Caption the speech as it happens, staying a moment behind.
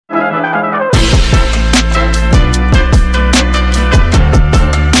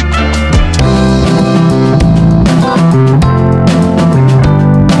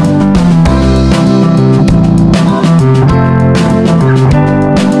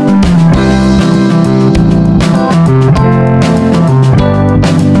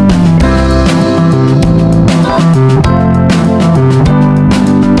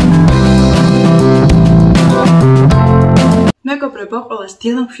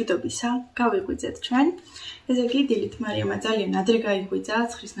დილა მშვიდობისა, გავიღვიძეთ ჩვენ. ესე იგი, დილით მარიამა ძალიან ადრე გაიღვიძა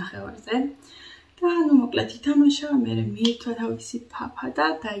 9:30-ზე. და ნუ მოკლედ ითამაშა, მე მიირთვა თავისი ფაფა და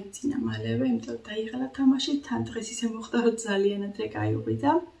დაიძინა მალევე, იმიტომ რომ დაიღალა თამაში, თან დღეს ისე მოხდა, რომ ძალიან ადრე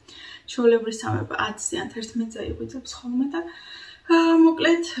გაიღვიძა. ჩვეულებრივ 10-ზე ან 11-ზე აიღვიძებს ხოლმე და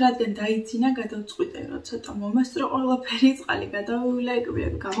მოკლედ, რადგან დაიძინა, გადავწყვიტე, რომ ცოტა მომესწრო ყველაფერი, წყალი გადავივლე,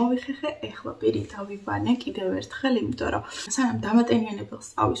 კვირები გამოვიხეხე, ეხლა პირი დავიბანე კიდევ ერთხელ, იმიტომ რომ სანამ დამატენიანებელს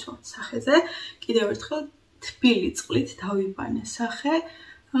წავისვამთ სახეზე, კიდევ ერთხელ თბილი წყლით დავიბანე სახე,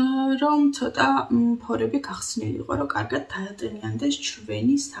 რომ ცოტა ფორები გახსნილიყო, რომ კარგად დაატენიანდეს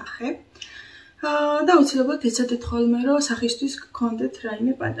ჩვენი სახე. და აუცილებლად ეცადეთ ხოლმე, რომ სახისთვის გქონდეთ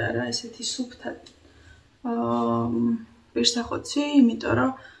რაიმე პატარა ესეთი სუფთა პირსახოცი, იმიტომ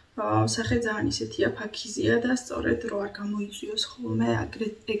რომ სახე ძალიან ისეთია ფაქიზია და სწორედ რო არ გამოიწვიოს ხოლმე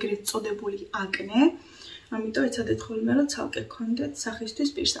ეგრეთ წოდებული აკნე, ამიტომ ეცადეთ ხოლმე, რომ ცალკე გქონდეთ სახისთვის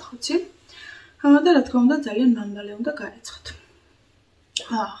პირსახოცი. და რა თქმა უნდა, ძალიან მალე უნდა გაეცხოთ.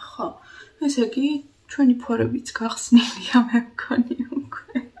 ხო, ესე იგი, ჩვენი ფორებიც გახსნილია, მე მგონი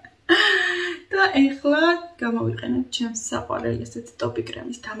უკვე. და ეხლა გამოვიყენებ ჩემს საყვარელ ესეთ ტოპი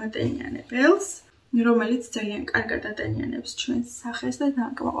კრემის დამატენიანებელს, რომელიც ძალიან კარგად ატენიანებს ჩვენს სახეს და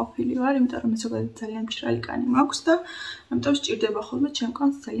დააკმაყოფილი ვარ, იმიტომ რომ ზოგადად ძალიან მშრალი კანი მაქვს და ამიტომ სჭირდება ხოლმე ჩემ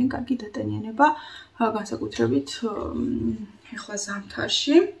კანს ძალიან კარგი დატენიანება, განსაკუთრებით ეხლა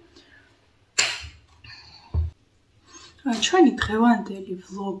ზამთარში. ჩვენი დღევანდელი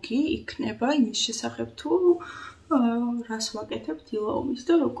ვლოგი იქნება იმის შესახებ, თუ რას ვაკეთებ დილაობის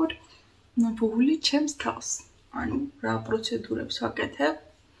და როგორ ვუვლი ჩემს თავს. ანუ რა პროცედურებს ვაკეთებ.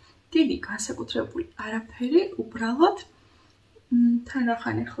 დიდი განსაკუთრებული არაფერი, უბრალოდ თან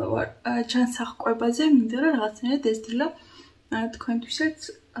ახან ახლა ვარ ჯანსაღყვებაზე, მინდა რომ რაღაცნაირად ეს დილა თქვენთვისაც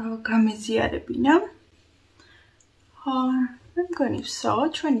გამეზიარებინა. მე მგონი ვსო,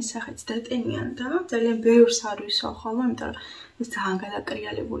 ჩვენი სახეც დატენიანდა, ძალიან ბევრს არ ვისვავ ხოლმე, იმიტომ რომ ეს ძალიან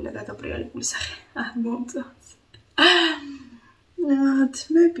გადაკრიალებული და გადაპრიალებული სახე არ მომწონს.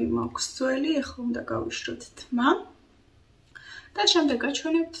 თმები მაქვს ძველი, ეხლა უნდა გავიშროთ თმა. და შემდეგ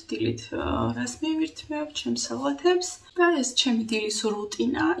გაჩვენებთ დილით, რას მივირთმევ, ჩემს სალათებს და ეს ჩემი დილის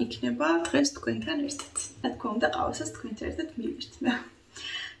რუტინა იქნება დღეს თქვენთან ერთად. რა თქმა უნდა, ყავასაც თქვენთან ერთად მივირთმევ.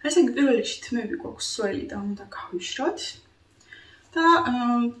 ასე იგი, პირველ რიგში თმები გვაქვს სველი და უნდა გავიშროთ. და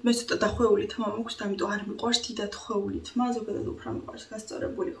მე ცოტა დახვეული თმა მაქვს, და ამიტომ არ მიყვარს დიდად ხვეული თმა, ზოგადად უფრო მიყვარს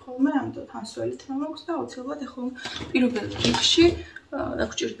გასწორებული ხოლმე, ამიტომ თან სველი თმა მაქვს და აუცილებლად ეხლა პირველ რიგში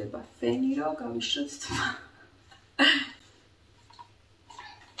დაგჭირდება ფენი, რომ გავიშროთ თმა.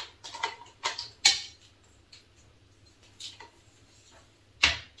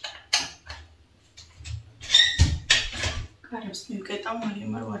 კარებს მივკეტავ,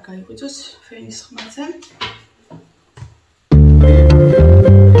 მარიამა რომ არ გაიღვიძოს ფენის ხმაზე.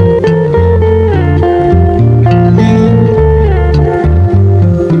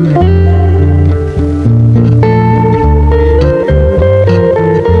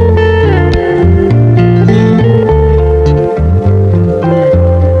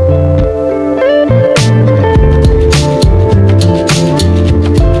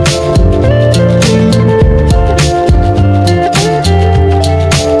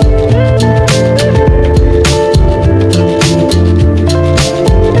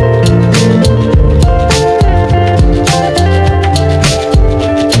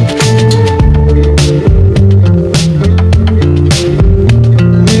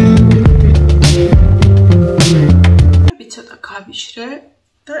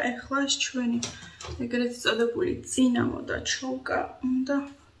 და ეხლა ეს ჩვენი ეგრეთ წოდებული წინამო და ჩოლკა უნდა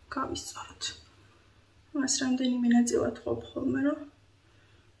გავისწოროთ. მას რამდენიმე ნაწილად ყოფ ხოლმე, რომ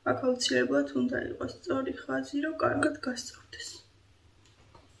აქ აუცილებლად უნდა იყოს სწორი ხაზი, რომ კარგად გასწორდეს.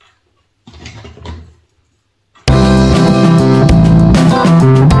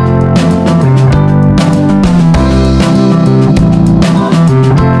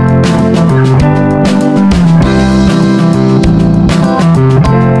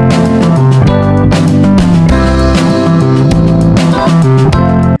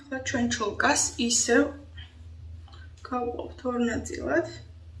 ისევ გავყოფთ ორ ნაწილად.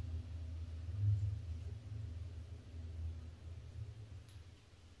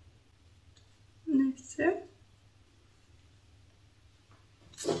 ესე.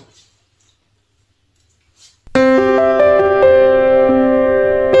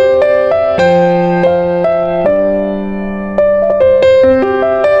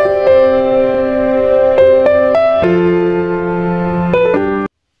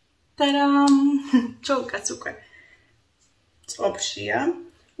 ჩოლკაც უკვე წყობშია.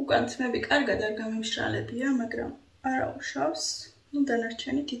 უკან თმები კარგად არ გამიმშრალებია, მაგრამ არ აუშავს. ნუ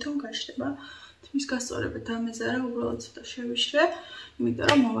დანარჩენი თვითონ გაჩნდება. თმის გასწორებით ამეზარა უბრალოდ ცოტა შევიშრე, იმიტომ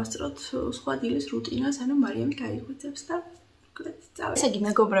რომ მოვასწროთ სხვა დილის რუტინას, ანუ მარიამი გაიღვიძებს და ესე იგი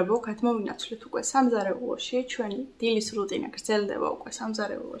მეგობრებო, გადმოვინაცვლეთ უკვე სამზარეულოში, ჩვენი დილის რუტინა გრძელდება უკვე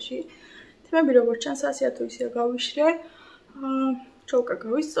სამზარეულოში. თმები როგორც ჩანს, ასე თუ ისე გავიშრე. ჩოლკა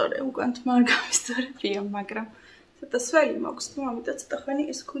გავისწორე, უკან თმა არ გავისწორებია, მაგრამ ცოტა სველი მაქვს, ამიტომ ცოტა ხანი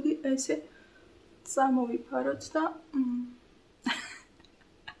ეს ქუდი ესე წამოვიფაროთ და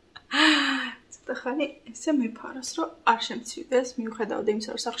ცოტა ხანი ესე მეფაროს, რომ არ შემცვიდეს, მიუხედავად იმისა,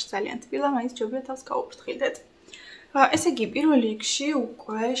 რომ სახლში ძალიან თბილა, მაინც ჯობია თავს გაუფრთხილდეთ. ესე იგი, პირველ რიგში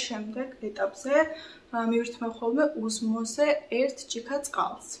უკვე შემდეგ ეტაპზე მივირთმევ ხოლმე უზმოზე 1 ჭიქა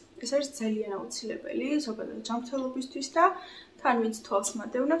წყალს. ეს არის ძალიან აუცილებელი, ზოგადად ჯანმრთელობისთვის და თან ვინც თვალს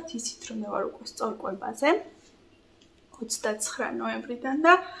მადევნებთ, იცით რომ მე ვარ უკვე სწორკვებაზე 29 ნოემბრიდან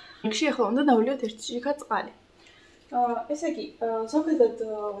და რიგში ახლა უნდა დავლიოთ 1 ჭიქა წყალი. ესე იგი, ზოგადად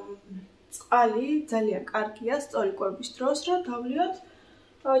წყალი ძალიან კარგია სწორი კვების დროს, რომ დავლიოთ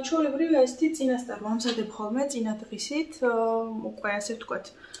ჩვეულებრივ ესეთი წინასწარ ვამზადებ ხოლმე წინა დღისით, უკვე ასე ვთქვათ,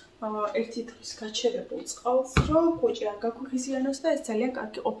 ერთი დღის გაჩერებულ წყალს, რომ კუჭი არ გაგვიღიზიანოს და ეს ძალიან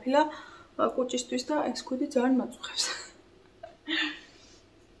კარგი ყოფილა კუჭისთვის და ეს ქუდი ძალიან მაწუხებს.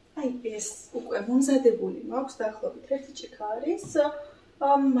 აი ეს უკვე მომზადებული მაქვს, დაახლოებით 1 ჭიქა არის,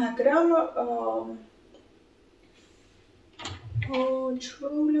 მაგრამ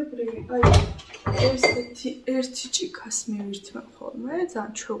ჩვეულებრივი, აი ესეთი 1 ჭიქას მივირთმევ ხოლმე,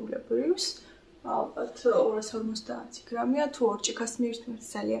 ძალიან ჩვეულებრივს, ალბათ 250 გრამია, თუ 2 ჭიქას მივირთმევთ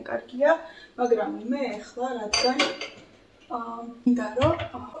ძალიან კარგია, მაგრამ მე ახლა რადგან მინდა რომ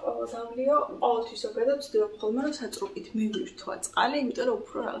დავლიო ყოველთვის ზოგადად ვცდილობ ხოლმე რომ საწრუპით მივირთვა წყალი, იმიტომ რომ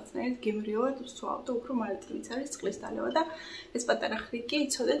უფრო რაღაცნაირად გემრიელად ვსვავ და უფრო მარტივიც არის წყლის დალევა და ეს პატარა ხრიკი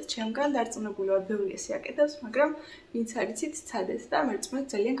იცოდეთ ჩემგან დარწმუნებული ვარ ბევრი ესე აკეთებს, მაგრამ ვინც არიცით ცადეთ და მერწმუნეთ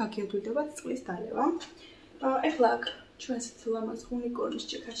ძალიან გაგიადვილდებათ წყლის დალევა. ეხლა აქ ჩვენს ლამაზ უნიკორნის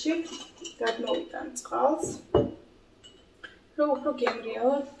ჭიქაში გადმოვიტან წყალს, რომ უფრო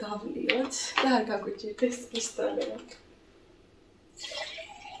გემრიელად დავლიოთ და არ გაგვიჭირდეს წყლის დალევა.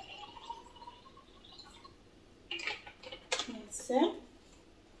 ესე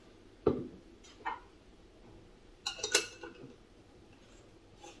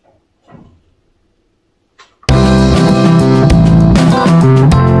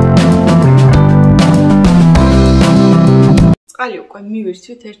წყალი უკვე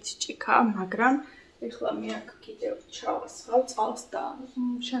მივირთვით 1 ჭიქა, მაგრამ ეხლა მე აქ კიდევ ჩავასხავ წყალს და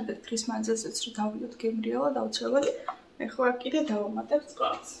შემდეგ დღის მანძილზეც რომ დავლიოთ გემრიელად, აუცილებლად ეხლა კიდე დავამატებ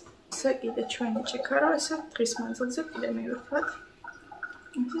წყალს. ესე კიდე ჩვენი ჭიქა რა, ესე დღის მანძილზე კიდე მივირთვათ.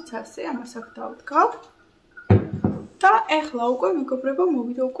 ისიც ასე, ამას აქ დავდგავ. და ეხლა უკვე მეგობრებო,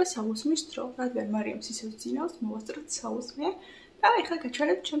 მოვიდა უკვე საუზმის დრო. რადგან მარიამს ისევ ძინავს, მოვასწროთ საუზმე და ეხლა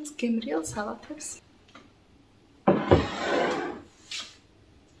გაჩვენებთ ჩვენს გემრიელ სალათებს.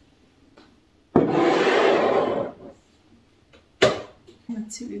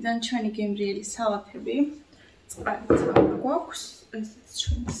 მოცივიდან ჩვენი გემრიელი სალათები წყალით გვაქვს, ესეც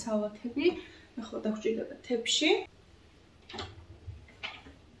ჩვენი სალათები. ახლა დაგვჭირდება თებში.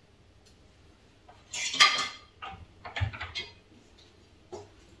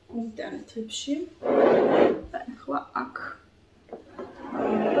 მოვიტანე თებში. და ახლა აქ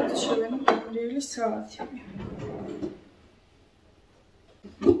ჩვენი გემრიელი სალათები.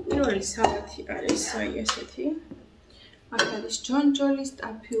 პირველი სალათი არის აი ესეთი. აქ არის ჯონჯოლი,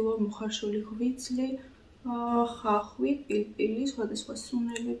 სტაფილო, მოხარშული ღვიძლი, ხახვი, პილპილი, სხვადასხვა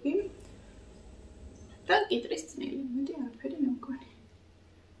სუნელები და კიტრის წნილი. მეტი არაფერი მე მგონი.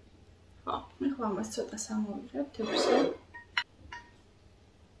 ხო, მე ხომ ამას ცოტა სამოვიღებ თებზე.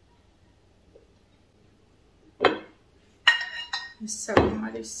 ეს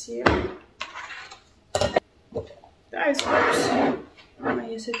საკმარისია. და ეს გვაქვს. აი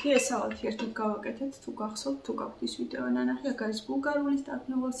ესეთი სალათი ერთად გავაკეთეთ, თუ გახსოვთ, თუ გაქვთ ის ვიდეო ნანახი, აქ არის ბულგარული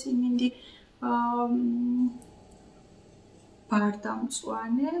სტაფილო, სიმინდი,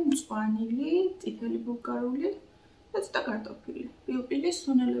 ბარდამწვანე, მწვანილი, წითელი ბულგარული და ცოტა კარტოფილი, პილპილი,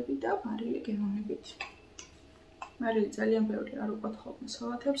 სუნელები და მარილი გემოვნებით. მარილი ძალიან ბევრი არ უყვართ ხოლმე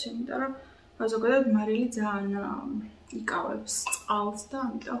სალათებს, იმიტომ რომ ზოგადად მარილი ძალიან იკავებს წყალს და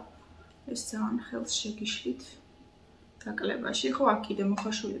ამიტომ ეს ძალიან ხელს შეგიშლით დაკლებაში. ხო, აქ კიდე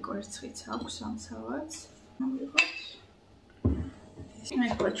მოხარშული კვერცხიც აქვს ამ სალათს. მოვიღოთ.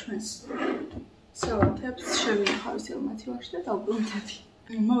 ეხლა ჩვენს სალათებს შევინახავ ისევ მაცივარში და დავბრუნდეთ.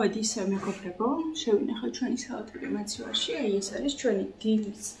 მოვედი ისევ მეგობრებო, შევინახავ ჩვენი სალათები მაცივარში. აი ეს არის ჩვენი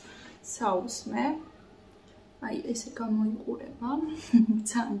დილის საუზმე. აი ესე გამოიყურება.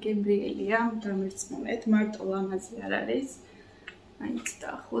 ძალიან გემრიელია, დამერწმუნეთ, მარტო ლამაზი არ არის. აიც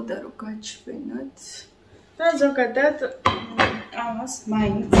დაახლოდა რომ გაჩვენოთ. და ზოგადად ამას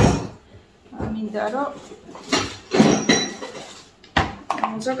მაინც მინდა რომ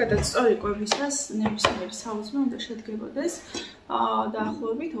ზოგადად სწორი კვებისას ნებისმიერი საუზმე უნდა შედგებოდეს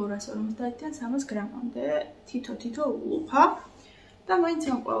დაახლოებით 250-დან 300 გრამამდე თითო ულუფა და მაინც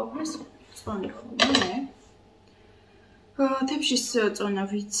ამ ყველაფერს წონი ხოლმე. თებშის წონა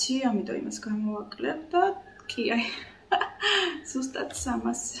ვიცი, ამიტომ იმას გამოვაკლებ და კი აი ზუსტად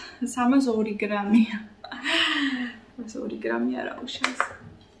 302 გრამია. 2 გრამი არა უშავს.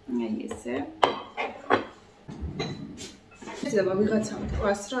 აი ესე. შეიძლება ვიღაცამ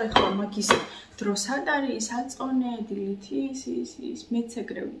თქვას, რომ ეხლა მაგის დროს არ არის აწონე, დილით ის მეც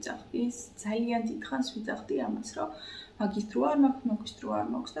ეგრე ვიძახდი, ძალიან დიდხანს ვიძახდი ამას, რომ მაგის დრო არ მაქვს, მაგის დრო არ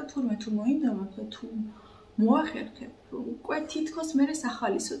მაქვს და თურმე თუ მოინდომებ და თუ მოახერხებ, უკვე თითქოს მერე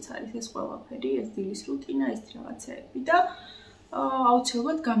სახალისოც არის ეს ყველაფერი, ეს დილის რუტინა, ეს რაღაცეები და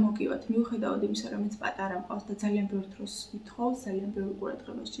აუცილებლად გამოგივათ. მიუხედავად იმისა, რომ მეც პატარა მყავს და ძალიან ბევრ დროს ვითხოვს, ძალიან ბევრი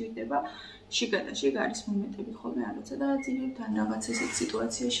ყურადღება სჭირდება. შიგა და შიგა არის მომენტები ხოლმე, არ როცა დააძინებთ ან რაღაც ესეთ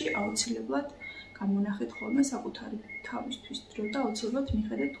სიტუაციაში აუცილებლად გამონახეთ ხოლმე საკუთარი თავისთვის დრო და აუცილებლად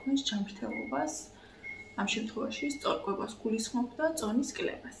მიხედეთ თქვენს ჯანმრთელობას. ამ შემთხვევაში სწორკვებას გულისხმობ და წონის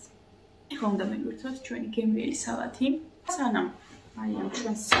კლებას. ეხლა უნდა მივირთოთ ჩვენი გემრიელი სალათი. სანამ აი ამ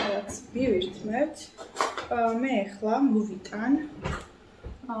ჩვენს სალათს მივირთმევთ, მე ეხლა მოვიტან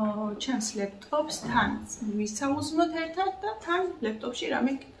ჩემს ლეპტოპს თან ვისაუზმოთ ერთად და თან ლეპტოპში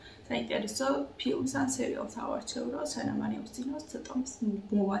რამე საინტერესო ფილმს ან სერიალს ავარჩევ, რომ სანამ არ ავსწინოს ცოტა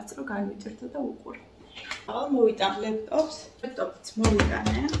მოვასწრო, განვიტირთო და უყურე. ახლა მოვიტან ლეპტოპს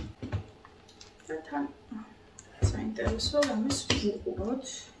მოვიტანე და თან საინტერესო რამეს ვუყუროთ.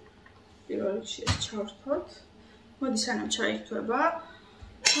 პირველ რიგში ეს ჩავრთოთ. მოდი სანამ ჩაირთვება,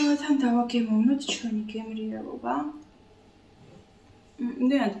 თან დავაგემოვნოთ ჩვენი გემრიელობა.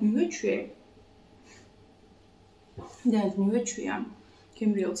 ნეად მივეჩვია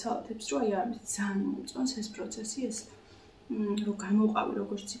გემრიელ სალათებს, რომ აი ამის ძალიან მომწონს ეს პროცესი, ეს რომ გამოვყავი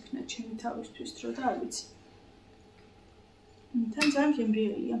როგორც იქნა ჩემი თავისთვის დრო და არ ვიცი. თან ძალიან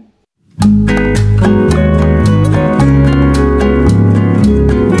გემრიელია.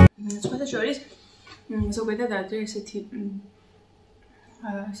 შორის ზოგადად არის ესეთი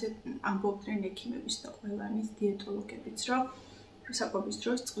ამბობდნენ ექიმების და ყველანის დიეტოლოგებიც, რომ საკვების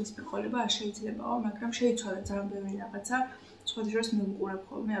დროს წყლის მიყოლება არ შეიძლებაო, მაგრამ შეიცვალა ძალიან ბევრი რაღაცა. სხვა დროს მე ვუყურებ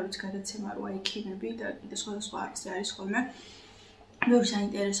ხოლმე, არ ვიცი, გადაცემა როა ექიმები და კიდე სხვადასხვა არის ხოლმე. ბევრი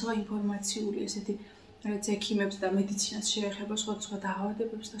საინტერესო ინფორმაციული ესეთი რაც ექიმებს და მედიცინას შეეხება სხვადასხვა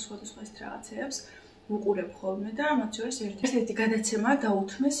დაავადებებს და სხვადასხვა ეს რაღაცეებს. ვუყურებ ხოლმე და მათ შორის ერთ-ერთი გადაცემა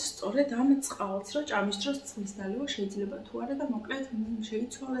დაუთმეს სწორედ ამ წყალს, რომ ჭამის დროს წყლის დალევა შეიძლება თუ არა და მოკლედ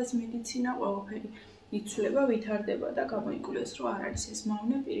შეიცვალა ეს მედიცინა, ყველაფერი იცვლება, ვითარდება და გამოიკვლიეს, რომ არ არის ეს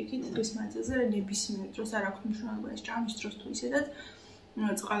მავნე პირიქით დღის მანძილზე ნებისმიერ დროს არ აქვს მნიშვნელობა ეს ჭამის დროს თუ ისედაც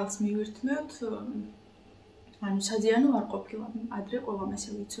წყალს მივირთმევთ, ანუ საძიანო არ ყოფილა. ადრე ყველამ ესე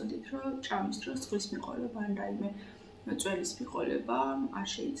ვიცოდით, რომ ჭამის დროს წყლის მიყოლება ან რაიმე წველის მიყოლება არ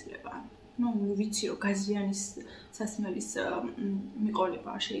შეიძლება. ვიცი რომ გაზიანის სასმელის მიყოლება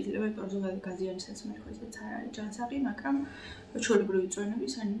არ შეიძლება, იმიტომ რომ ზოგადად გაზიანის სასმელი ხო ისეც არ არის ჯანსაღი, მაგრამ ჩვეულებრივი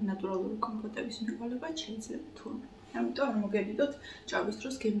წვენების ან ნატურალური კომპოტების მიყოლება შეიძლება თურმე. ამიტომ არ მოგედიდოთ ჭამის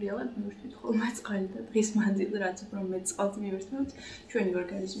დროს გემრიელად მივირთვით ხოლმე წყალი და დღის მანძილზე რაც უფრო მეტ წყალს მივირთმევთ, ჩვენი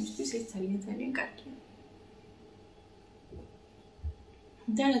ორგანიზმისთვის ეს ძალიან კარგია.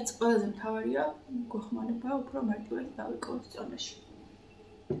 და რაც ყველაზე მთავარია, გვეხმარება უფრო მარტივად დავიკლოთ წონაში.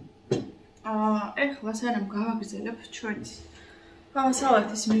 ეხლა სანამ გავაგრძელებ ჩვენის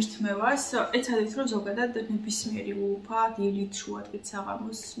სალათის მირთმევას, ეცადეთ რომ ზოგადად ნებისმიერი ულუფა, დილით, შუადღით,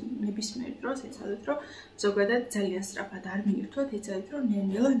 საღამოს ნებისმიერ დროს ეცადეთ რომ ზოგადად ძალიან სწრაფად არ მიირთვათ, ეცადეთ რომ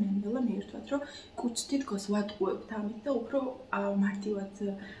ნელ-ნელა მიირთვათ, რომ კუც თითქოს ვატყუებთ ამით და უფრო მარტივად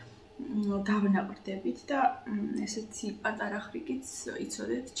დავნაყრდებით და ესეთი პატარა ხრიკიც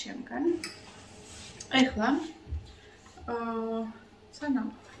იცოდეთ ჩემგან. ეხლა სანამ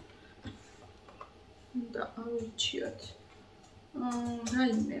და ავირჩიოთ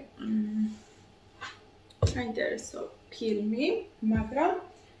რაიმე საინტერესო ფილმი, მაგრამ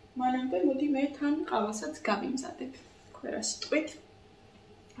მანამდე მოდი მე თან ყავასაც გავიმზადებ. ქვედა სიტყვით.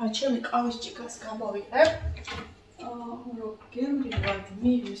 ჩემი ყავის ჭიქას გამოვიღებ. რომ გემრიელად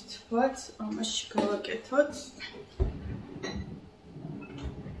მივირთვათ, ამაში გავაკეთოთ.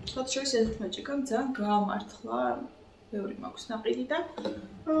 სხვა შორის ერთმა ჭიქამ ძალიან გაამართლა. ბევრი მაქვს ნაყიდი და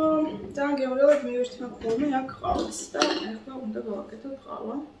ძალიან გემრიელად მივირთმევ ხოლმე აქ ყავას და ახლა უნდა გავაკეთოთ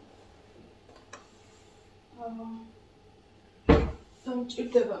ყავა.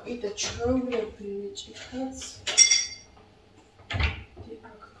 დამჭირდება კიდე ჩვეულებრივი ჭიქაც.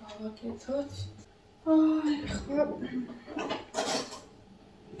 გავაკეთოთ. ახლა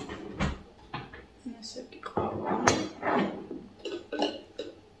ესე გიყავა.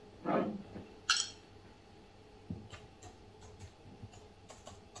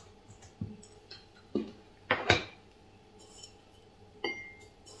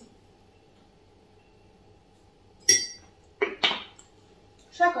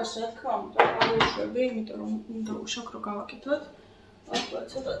 შაქარს რა თქმა უნდა გავუშვები, იმიტომ რომ უნდა უშაქრო გავაკეთოთ. ახლა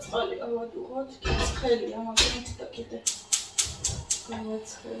ცოტა წყალი ავადუღოთ, ცხელია, მაგრამ ცოტა კიდე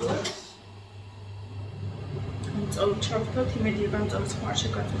გავაცხელოთ. გამწოლ ჩავთოთ, იმედია გამწოლის ხმა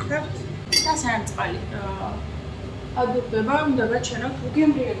შეგაწუხებთ. და სანამ წყალი ადუღდება, უნდა გაჩვენოთ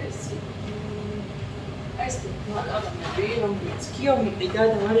უგემრიელესი. ეს ლაკანები, რომელიც კიო მიყიდა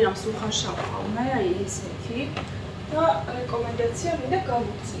და ვარიანს უხარ შავყავნა, აი ესეთი. და რეკომენდაცია მინდა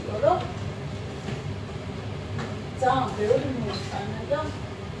გავუწიო, რომ ძალიან ბევრი მოსტანა და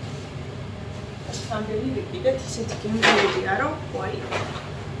სამდელი ვიყიდეთ ისეთი გემრიელებია, რომ ვაი.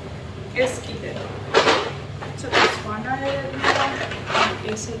 ეს კიდე ცოტა სხვანაირებია,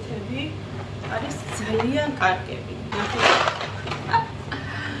 ესეთები არის ძალიან კარგები.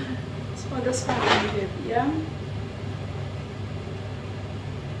 სხვადასხვა გემრიელებია.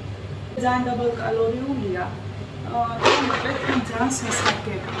 ძალიან დაბალკალორიულია. ძალიან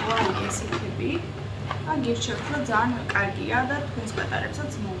სასარგებლოა ესეთები. გირჩევთ, რომ ძალიან კარგია და თქვენს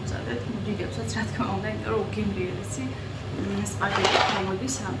პატარებსაც მოუწადეთ, მუდრიდებსაც რა თქმა უნდა, იმიტომ რომ უგემრიელესი სპაგეტი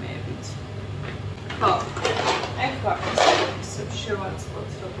გამოდის ამეებით. ხო, ახლა ისევ შევაწყოთ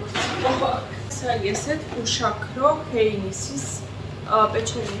როგორც ის არის ესეთ უშაქრო ჰეინისის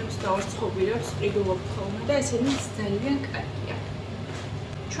პეჩერინებს და ორცხობილებს ყიდულობთ ხოლმე და ესენი ძალიან კარგია.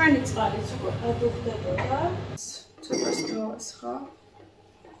 ჩვენი წყალიც უკვე ადუღდებოდა. ცოტას გავასხა.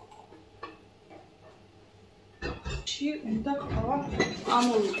 უნდა ყავა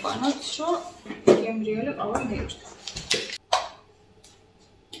ამოვიყვანოთ, რომ გემრიელი ყავა მივჭდეთ.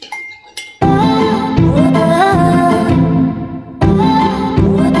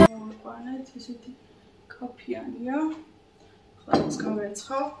 მოვიყვანეთ, ისეთი კაფიანია. ახლა ეს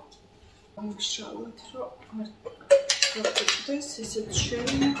გავეცხავ. ამუშავოთ, რომ არ გაგჭირდეს, ესეც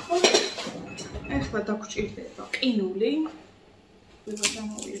შევინახოთ. ახლა დაგჭირდება ყინული.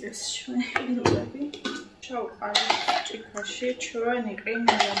 გამოვიდეს ჩვენი ყინულები. ჩავყარი ჭიქაში ჩვენი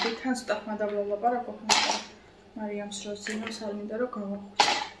ყინულები. თან ცოტა ხმა დავლაპარაკობ, მარიამს როზინოს არ მინდა რომ გავახვიო.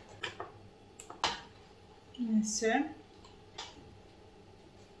 ესე.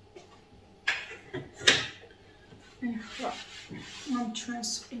 ახლა ამ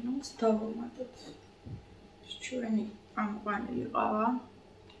ჩვენს ყინულს დავუმატოთ. ჩვენი ამყვანილი ყავა.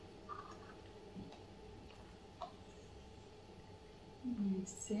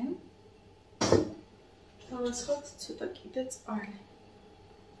 ესე. დავასხოთ ცოტა კიდე წყალი.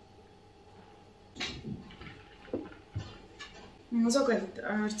 ზოგადად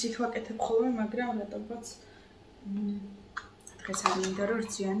არცით ვაკეთებ ხოლმე, მაგრამ რატომაც დღეს არ მინდა რომ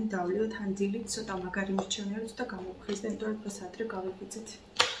რწიანი დავლიოთ ან დილით ცოტა მაგარი მირჩევნიოთ და გამოვხიზ და იმიტომ რომ დღეს ადრე გავიგვიძეთ.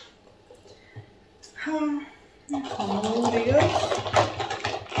 მოვურიოთ.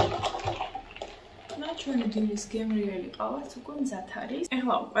 ჩვენი დილის გემრიელი ყავაც უკვე მზად არის.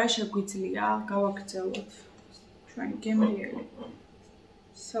 ახლა უკვე შეგვიძლია გავაგრძელოთ ჩვენი გემრიელი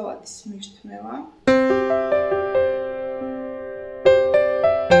სალატის მირთმევა.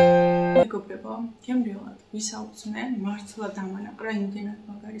 მეგობრებო, გემრიელად ვისაუბრე, მართლა დამანაყრა იმდენად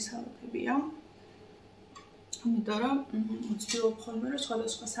მაგარი სალატებია. იმიტომ რომ ვცდილობ ხოლმე რომ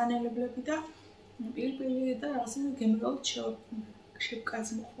სხვადასხვა სანელებლები და პირპილი და რაღაცა გემრიელად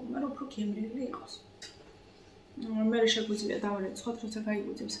შევკაზმო ხოლმე, რომ უფრო გემრიელი იყოს. მე შეგვიძლია დავარეცხოთ, როცა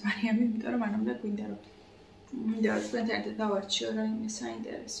გაიგვიძებს მარიამი, იმიტომ რომ მანამდე გვინდა რომ თქვენთან ერთად დავარჩიო რაიმე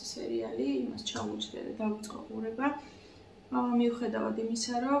საინტერესო სერიალი, იმას ჩავუჯდე და დავიწყო ყურება. მიუხედავად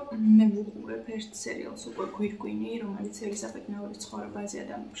იმისა, რომ მე ვუყურებ ერთ სერიალს უკვე გვირგვინი, რომელიც ელიზაბეთ მეორის ცხოვრებაზეა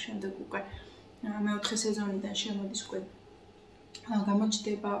და შემდეგ უკვე მეოთხე სეზონიდან შემოდის უკვე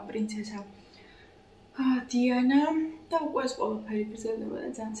გამოჩნდება პრინცესა დიანა და უკვე ეს ყველაფერი გრძელდება და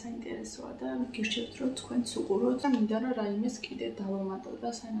ძალიან საინტერესოა და გირჩევთ რომ თქვენც უყუროთ და მინდა რომ რაიმეს კიდე დავამატო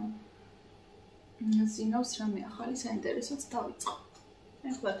და სანამ ზინავს რამე ახალი საინტერესოც დავიწყო.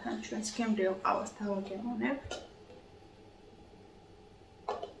 ახლა თან ჩვენს გემრიელ ყავას დავაგემონებ.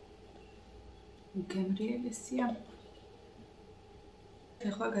 გემრიელესია.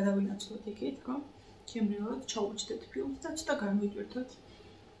 ახლა გადავინაცვლოთ იქით, ხო? გემრიელად ჩავუჯდეთ ფილმს და ცოტა გამოვიტვირთოთ.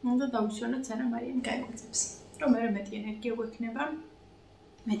 უნდა დავისვენოთ სანამ მარიამ გაიგვიძებს. რომ მე მეტი ენერგია გვექნება,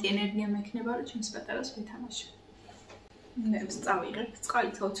 მეტი ენერგია მექნება, რომ ჩემს პატარას ვეთამაშო. მე წავიღებ,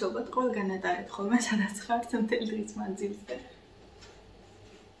 წყალით აუცილებლად ყველგან ატარეთ ხოლმე, სადაც ხართ მთელი დღის მანძილზე.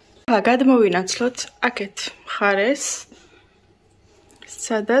 გადმოვინაცვლოთ აქეთ მხარეს,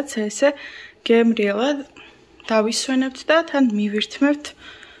 სადაც ესე გემრიელად დავისვენებთ და თან მივირთმევთ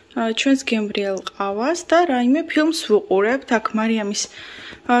ჩვენს გემრიელ ყავას და რაიმე ფილმს ვუყურებთ. აქ მარიამის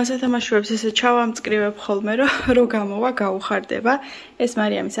სათამაშოებს ესე ჩავამწკრივებ ხოლმე, რომ გამოვა გაუხარდება. ეს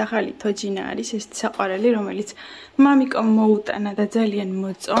მარიამის ახალი თოჯინა არის, ეს საყვარელი, რომელიც მამიკომ მოუტანა და ძალიან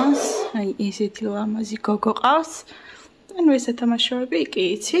მოწონს. აი ესეთი ლამაზი გოგო ყავს. ანუ ეს სათამაშოები კი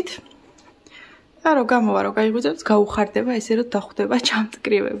იცით. და რომ გამოვა, რომ გაიღვიძებთ, გაუხარდება, ესე რომ დახვდება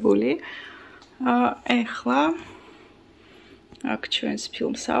ჩამწკრივებული. ეხლა აქ ჩვენს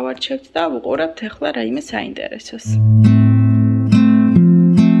ფილმს ავარჩევთ და ვუყურებთ ეხლა რაიმე საინტერესოს.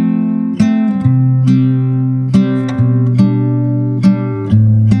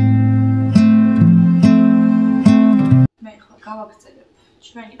 მე ეხლა გავაგრძელებ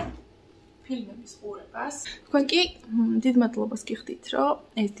ჩვენი ფილმების ყურებას. თქვენ კი დიდ მადლობას გიხდით, რომ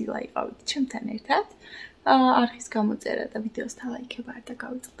ეს დილა იყავით ჩემთან ერთად. არხის გამოწერა და ვიდეოს თალაიქება არ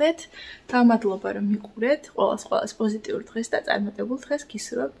დაგავიწყდეთ. და მადლობა რომ მიყურეთ. ყველას პოზიტიურ დღეს და წარმატებულ დღეს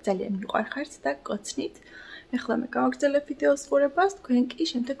გისურვებთ. ძალიან მიყვარხართ და გკოცნით. ეხლა მე გავაგრძელებ ვიდეოს ყურებას. თქვენ კი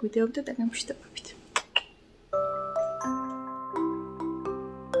შემდეგ ვიდეომდე დაგემშვიდობებით.